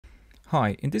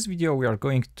Hi, in this video we are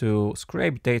going to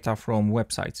scrape data from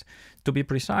websites. To be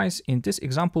precise, in this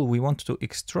example we want to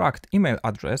extract email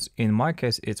address, in my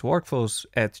case it's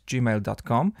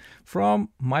workflows@gmail.com, from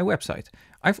my website.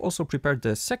 I've also prepared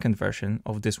the second version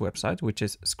of this website, which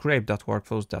is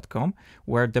scrape.workflows.com,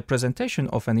 where the presentation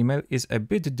of an email is a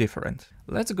bit different.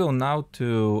 Let's go now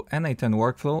to n8n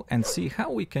workflow and see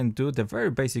how we can do the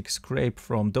very basic scrape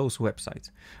from those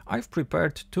websites. I've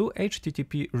prepared two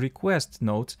HTTP request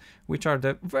nodes, which are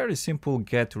the very simple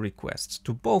GET requests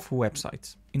to both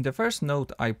websites. In the first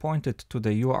node, I pointed to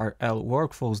the URL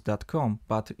workflows.com,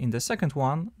 but in the second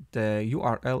one, the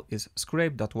URL is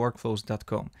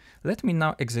scrape.workflows.com. Let me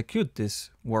now execute this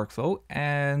workflow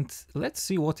and let's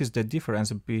see what is the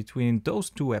difference between those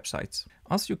two websites.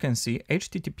 As you can see,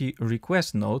 HTTP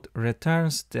request node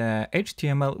returns the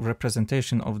HTML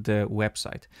representation of the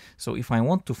website. So if I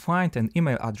want to find an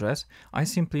email address, I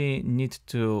simply need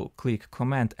to click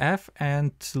Command F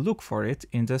and look for it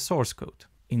in the source code.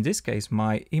 In this case,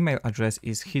 my email address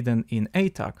is hidden in a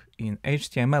tag in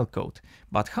HTML code.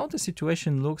 But how the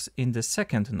situation looks in the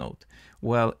second node?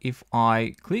 Well, if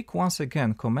I click once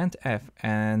again Command F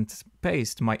and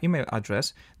paste my email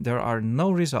address, there are no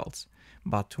results.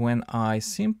 But when I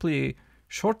simply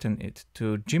shorten it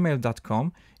to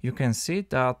gmail.com, you can see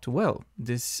that, well,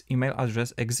 this email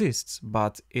address exists,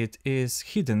 but it is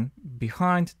hidden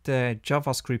behind the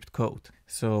JavaScript code.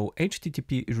 So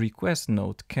HTTP request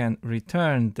node can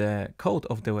return the code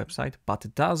of the website,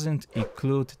 but doesn't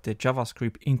include the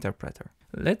JavaScript interpreter.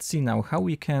 Let's see now how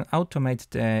we can automate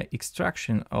the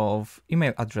extraction of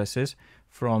email addresses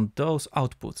from those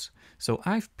outputs. So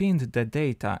I've pinned the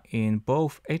data in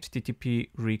both HTTP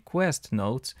request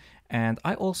nodes, and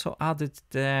I also added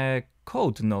the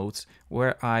code nodes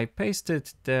where I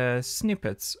pasted the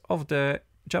snippets of the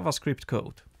JavaScript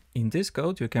code. In this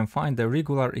code, you can find the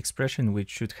regular expression which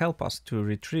should help us to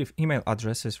retrieve email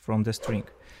addresses from the string.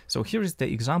 So here is the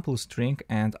example string,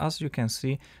 and as you can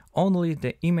see, only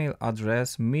the email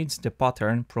address meets the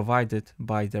pattern provided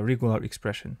by the regular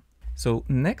expression. So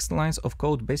next lines of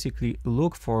code basically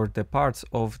look for the parts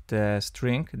of the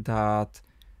string that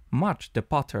match the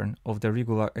pattern of the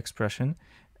regular expression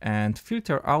and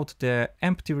filter out the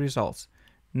empty results.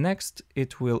 Next,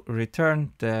 it will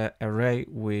return the array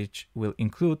which will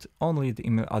include only the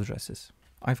email addresses.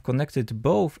 I've connected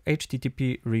both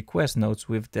HTTP request nodes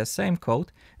with the same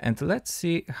code, and let's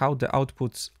see how the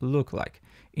outputs look like.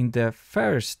 In the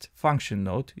first function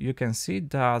node, you can see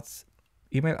that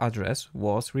email address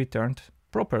was returned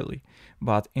properly,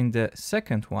 but in the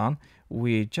second one,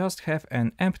 we just have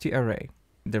an empty array.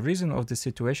 The reason of the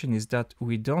situation is that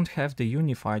we don't have the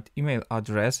unified email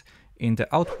address in the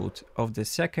output of the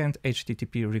second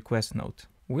HTTP request node.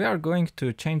 We are going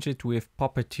to change it with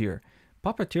Puppeteer.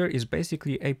 Puppeteer is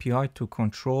basically API to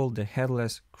control the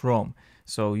headless Chrome.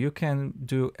 So you can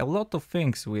do a lot of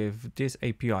things with this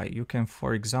API. You can,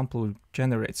 for example,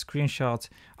 generate screenshots,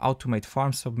 automate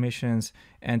form submissions,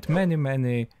 and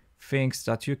many things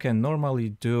that you can normally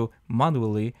do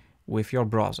manually with your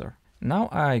browser. Now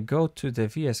I go to the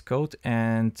VS Code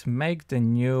and make the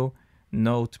new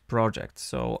node project.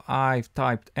 So I've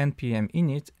typed npm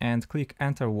init and click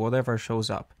enter whatever shows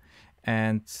up.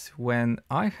 And when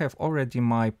I have already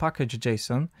my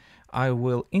package.json, I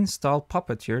will install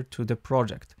Puppeteer to the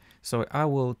project. So I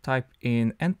will type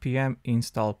in npm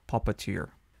install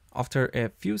Puppeteer. After a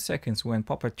few seconds, when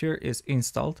Puppeteer is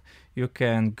installed, you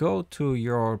can go to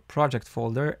your project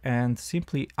folder and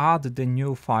simply add the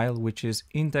new file, which is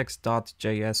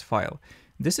index.js file.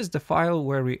 This is the file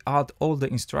where we add all the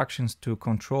instructions to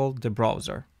control the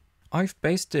browser. I've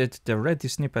pasted the ready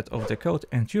snippet of the code,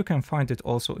 and you can find it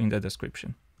also in the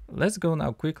description. Let's go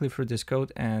now quickly through this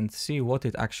code and see what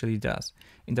it actually does.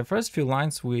 In the first few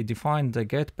lines, we define the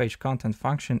getPageContent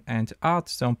function and add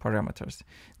some parameters.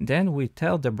 Then we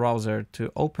tell the browser to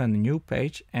open a new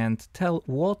page and tell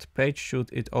what page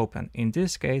should it open. In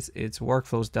this case, it's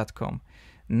workflows.com.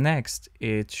 Next,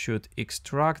 it should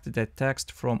extract the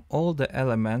text from all the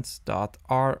elements that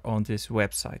are on this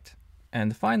website.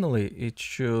 And finally, it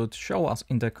should show us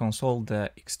in the console the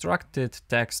extracted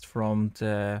text from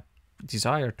the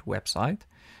desired website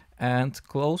and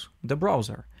close the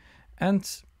browser. And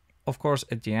of course,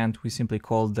 at the end, we simply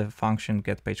call the function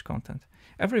getPageContent.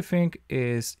 Everything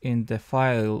is in the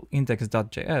file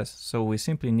index.js, so we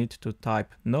simply need to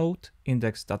type node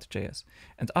index.js.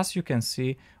 And as you can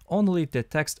see, only the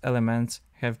text elements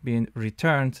have been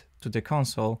returned to the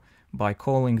console by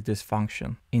calling this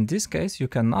function. In this case, you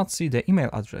cannot see the email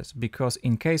address because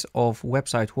in case of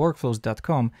website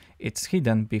workflows.com, it's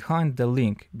hidden behind the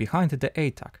link, behind the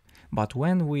A tag. But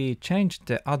when we change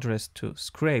the address to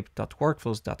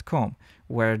scrape.workflows.com,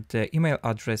 where the email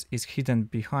address is hidden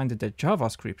behind the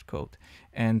JavaScript code,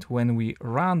 and when we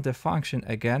run the function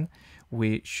again,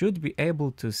 we should be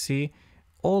able to see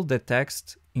all the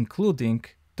text, including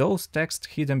those texts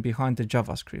hidden behind the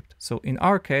JavaScript. So in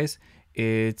our case,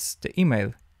 it's the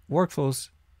email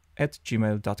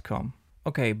workflows@gmail.com.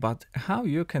 Okay, but how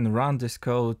you can run this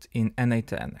code in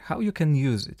n8n, how you can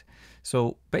use it?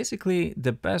 So basically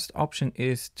the best option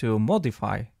is to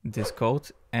modify this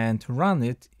code and run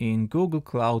it in Google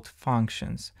Cloud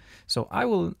Functions. So I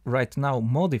will right now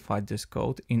modify this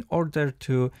code in order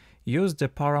to use the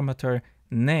parameter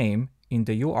name in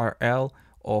the URL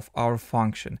of our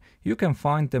function. You can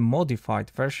find the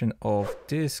modified version of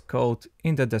this code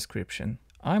in the description.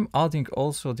 I'm adding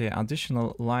also the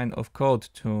additional line of code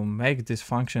to make this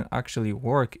function actually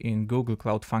work in Google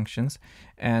Cloud Functions.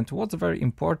 And what's very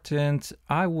important,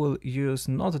 I will use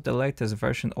not the latest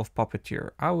version of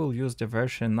Puppeteer. I will use the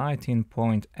version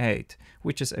 19.8,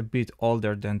 which is a bit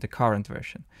older than the current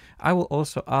version. I will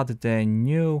also add the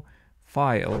new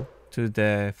file to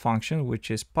the function,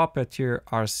 which is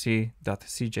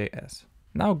puppeteer.rc.cjs.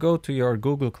 Now go to your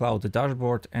Google Cloud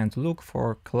dashboard and look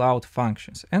for Cloud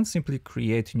Functions and simply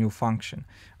create new function.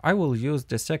 I will use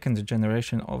the second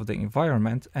generation of the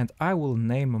environment and I will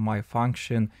name my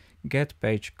function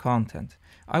getPageContent.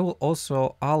 I will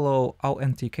also allow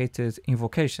authenticated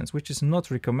invocations, which is not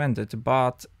recommended,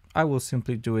 but I will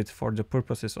simply do it for the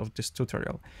purposes of this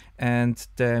tutorial. And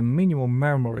the minimum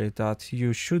memory that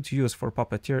you should use for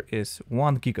Puppeteer is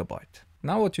 1 GB.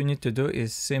 Now what you need to do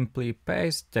is simply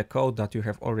paste the code that you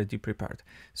have already prepared.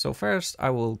 So first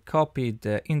I will copy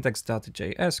the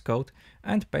index.js code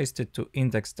and paste it to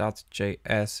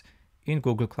index.js in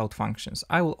Google Cloud Functions.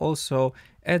 I will also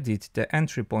edit the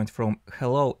entry point from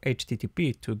hello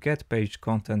HTTP to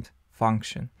getPageContent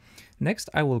function. Next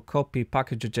I will copy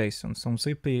package.json. So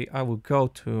simply I will go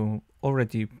to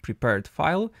already prepared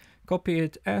file, copy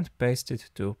it and paste it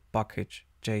to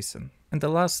package.json. And the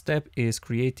last step is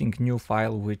creating new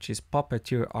file, which is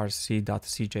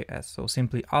puppeteer.rc.cjs. So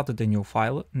simply add the new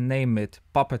file, name it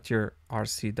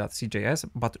puppeteer.rc.cjs,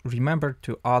 but remember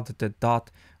to add the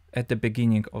dot at the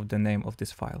beginning of the name of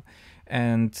this file.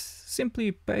 And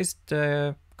simply paste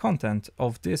the content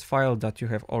of this file that you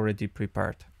have already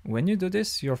prepared. When you do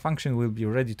this, your function will be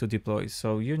ready to deploy.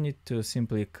 So you need to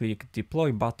simply click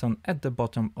deploy button at the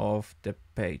bottom of the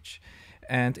page.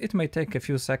 And it may take a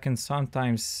few seconds,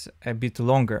 sometimes a bit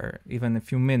longer, even a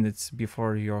few minutes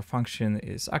before your function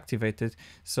is activated,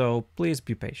 so please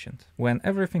be patient. When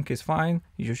everything is fine,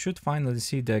 you should finally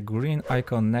see the green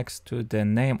icon next to the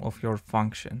name of your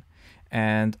function.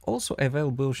 And also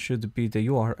available should be the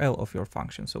URL of your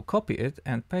function, so copy it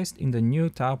and paste in the new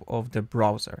tab of the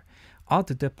browser. Add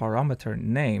the parameter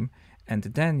name and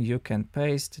then you can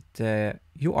paste the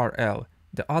URL,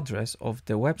 the address of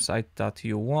the website that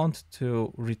you want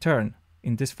to return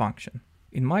in this function.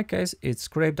 In my case, it's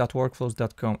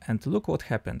scrape.workflows.com, and look what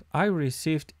happened. I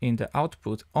received in the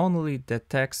output only the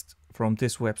text from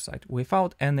this website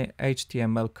without any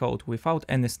HTML code, without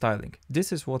any styling.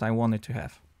 This is what I wanted to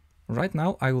have. Right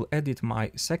now I will edit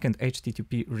my second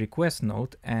HTTP request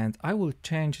node and I will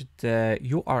change the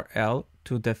URL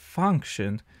to the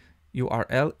function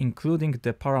URL, including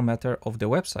the parameter of the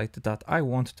website that I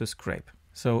want to scrape.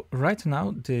 So right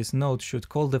now this node should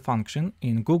call the function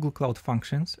in Google Cloud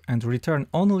Functions and return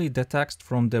only the text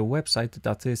from the website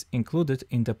that is included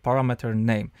in the parameter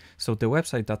name, so the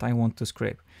website that I want to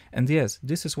scrape. And yes,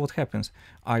 this is what happens.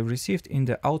 I received in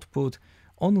the output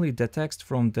only the text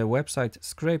from the website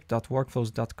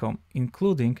scrape.workflows.com,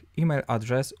 including email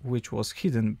address which was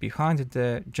hidden behind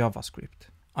the JavaScript.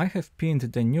 I have pinned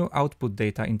the new output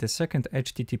data in the second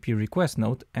HTTP request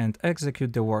node and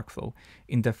execute the workflow.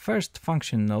 In the first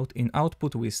function node in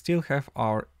output we still have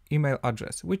our email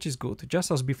address, which is good,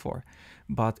 just as before.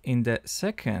 But in the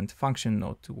second function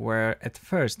node, where at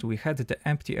first we had the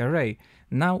empty array,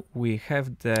 now we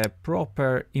have the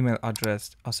proper email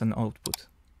address as an output.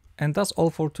 And that's all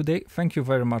for today. Thank you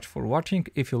very much for watching.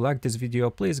 If you liked this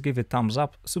video, please give it a thumbs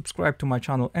up, subscribe to my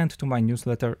channel and to my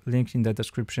newsletter, link in the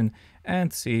description,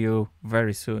 and see you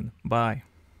very soon. Bye.